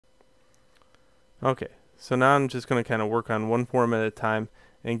Okay, so now I'm just going to kind of work on one form at a time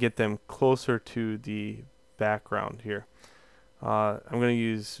and get them closer to the background here. I'm going to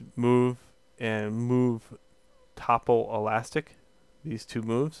use move and move topple elastic, these two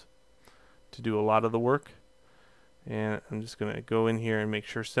moves, to do a lot of the work. And I'm just going to go in here and make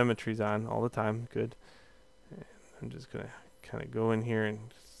sure symmetry's on all the time. Good. And I'm just going to kind of go in here and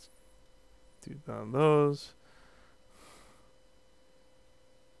do those.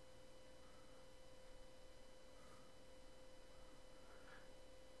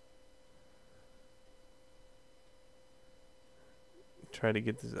 Try to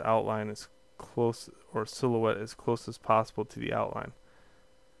get this outline as close, or silhouette as close as possible to the outline.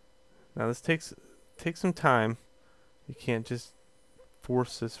 Now this takes some time. You can't just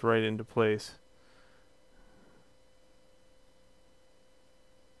force this right into place.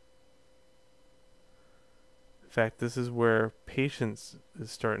 In fact, this is where patience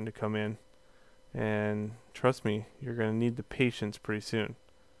is starting to come in. And trust me, you're going to need the patience pretty soon.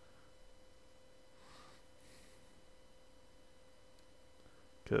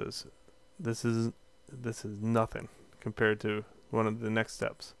 Because this is nothing compared to one of the next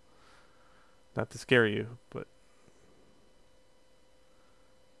steps. Not to scare you, but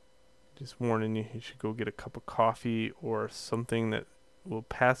just warning you, you should go get a cup of coffee or something that will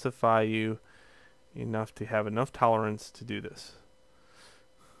pacify you enough to have enough tolerance to do this.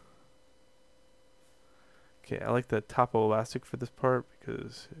 Okay, I like the topo elastic for this part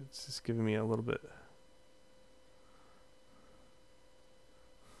because it's just giving me a little bit.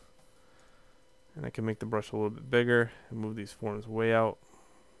 And I can make the brush a little bit bigger and move these forms way out.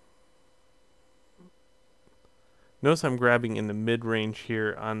 Notice I'm grabbing in the mid-range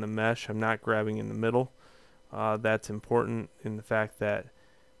here on the mesh. I'm not grabbing in the middle. That's important in the fact that,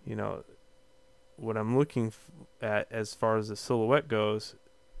 you know, what I'm looking at as far as the silhouette goes,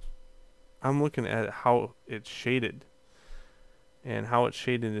 I'm looking at how it's shaded. And how it's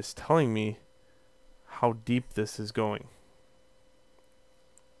shaded is telling me how deep this is going.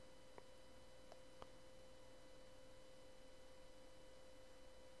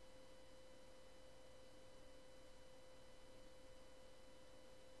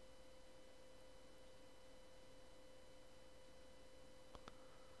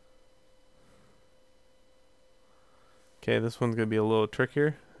 Okay, this one's going to be a little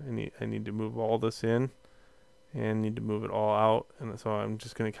trickier. I need to move all this in and need to move it all out. And so I'm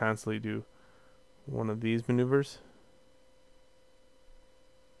just going to constantly do one of these maneuvers.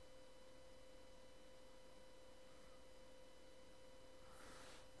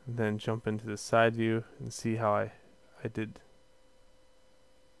 And then jump into the side view and see how I did.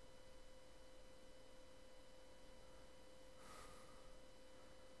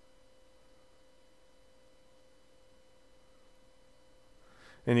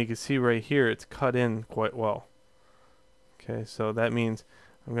 And you can see right here it's cut in quite well. Okay, so that means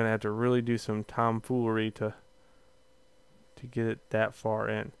I'm going to have to really do some tomfoolery to get it that far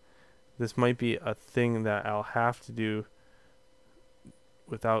in. This might be a thing that I'll have to do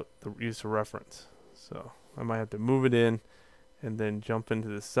without the use of reference. So I might have to move it in and then jump into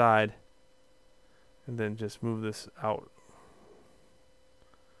the side and then just move this out.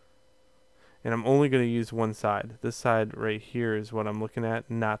 And I'm only going to use one side. This side right here is what I'm looking at,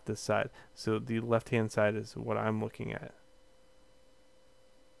 not this side. So the left-hand side is what I'm looking at.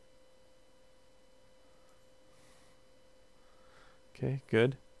 Okay,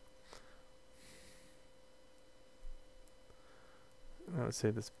 good. I would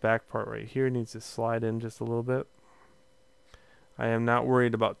say this back part right here needs to slide in just a little bit. I am not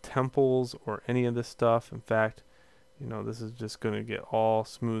worried about temples or any of this stuff. In fact, you know, this is just going to get all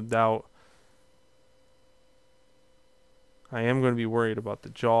smoothed out. I am going to be worried about the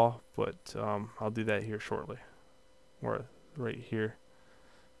jaw, but I'll do that here shortly. Or right here.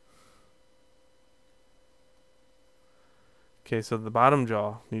 Okay, so the bottom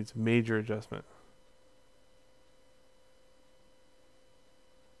jaw needs major adjustment.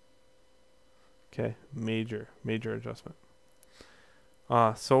 Okay, major adjustment.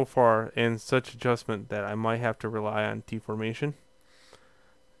 So far, and such adjustment that I might have to rely on deformation.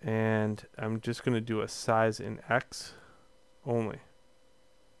 And I'm just going to do a size in X only.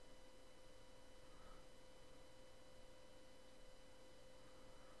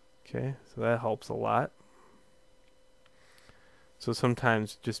 Okay, so that helps a lot. So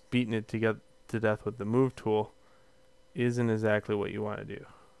sometimes just beating it to death with the move tool isn't exactly what you want to do.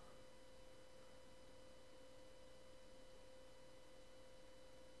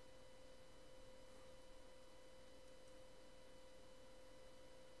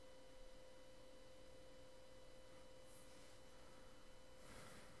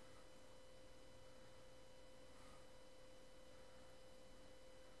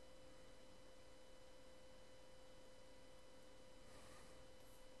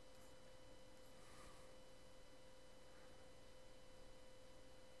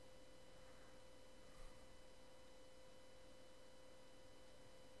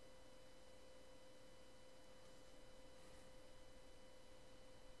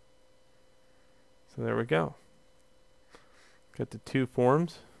 So there we go. Got the two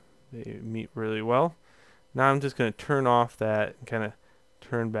forms. They meet really well. Now I'm just going to turn off that and kind of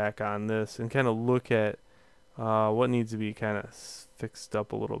turn back on this and kind of look at what needs to be kind of fixed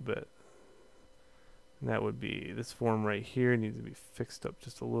up a little bit. And that would be this form right here needs to be fixed up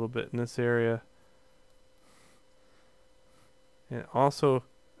just a little bit in this area. And also,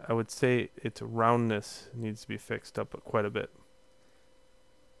 I would say its roundness needs to be fixed up quite a bit.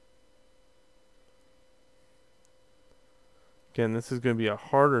 Again, this is going to be a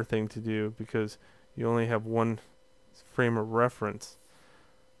harder thing to do because you only have one frame of reference.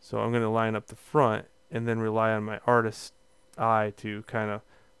 So I'm going to line up the front and then rely on my artist's eye to kind of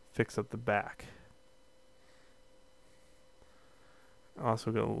fix up the back.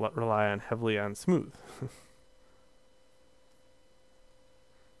 Also going to rely on heavily on smooth.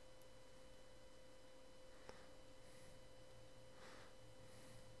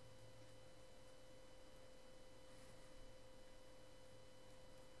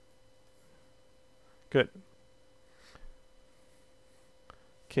 Good.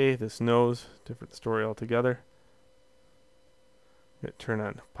 Okay, this nose, different story altogether. I'm going to turn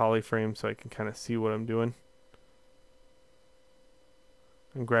on polyframe so I can kind of see what I'm doing.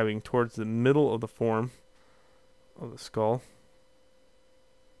 I'm grabbing towards the middle of the form of the skull,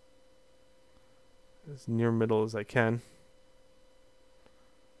 as near middle as I can.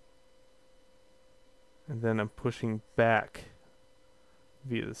 And then I'm pushing back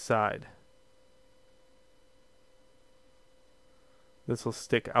via the side. This will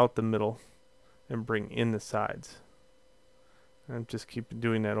stick out the middle and bring in the sides. And just keep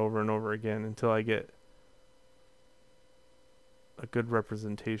doing that over and over again until I get a good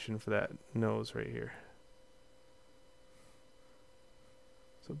representation for that nose right here.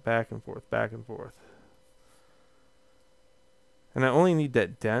 So back and forth, back and forth. And I only need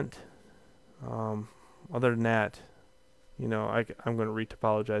that dent. Other than that, you know, I'm going to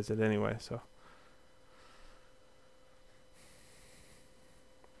retopologize it anyway, so.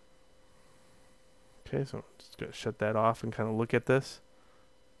 Okay, so I'm just going to shut that off and kind of look at this.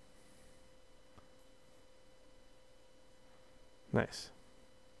 Nice.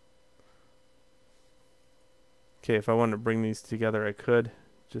 Okay, if I wanted to bring these together, I could,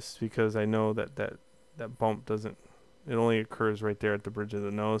 just because I know that that bump doesn't, it only occurs right there at the bridge of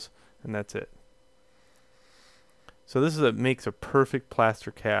the nose, and that's it. So this makes a perfect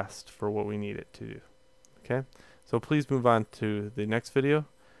plaster cast for what we need it to do. Okay, so please move on to the next video,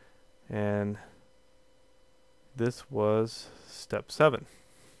 and this was step 7.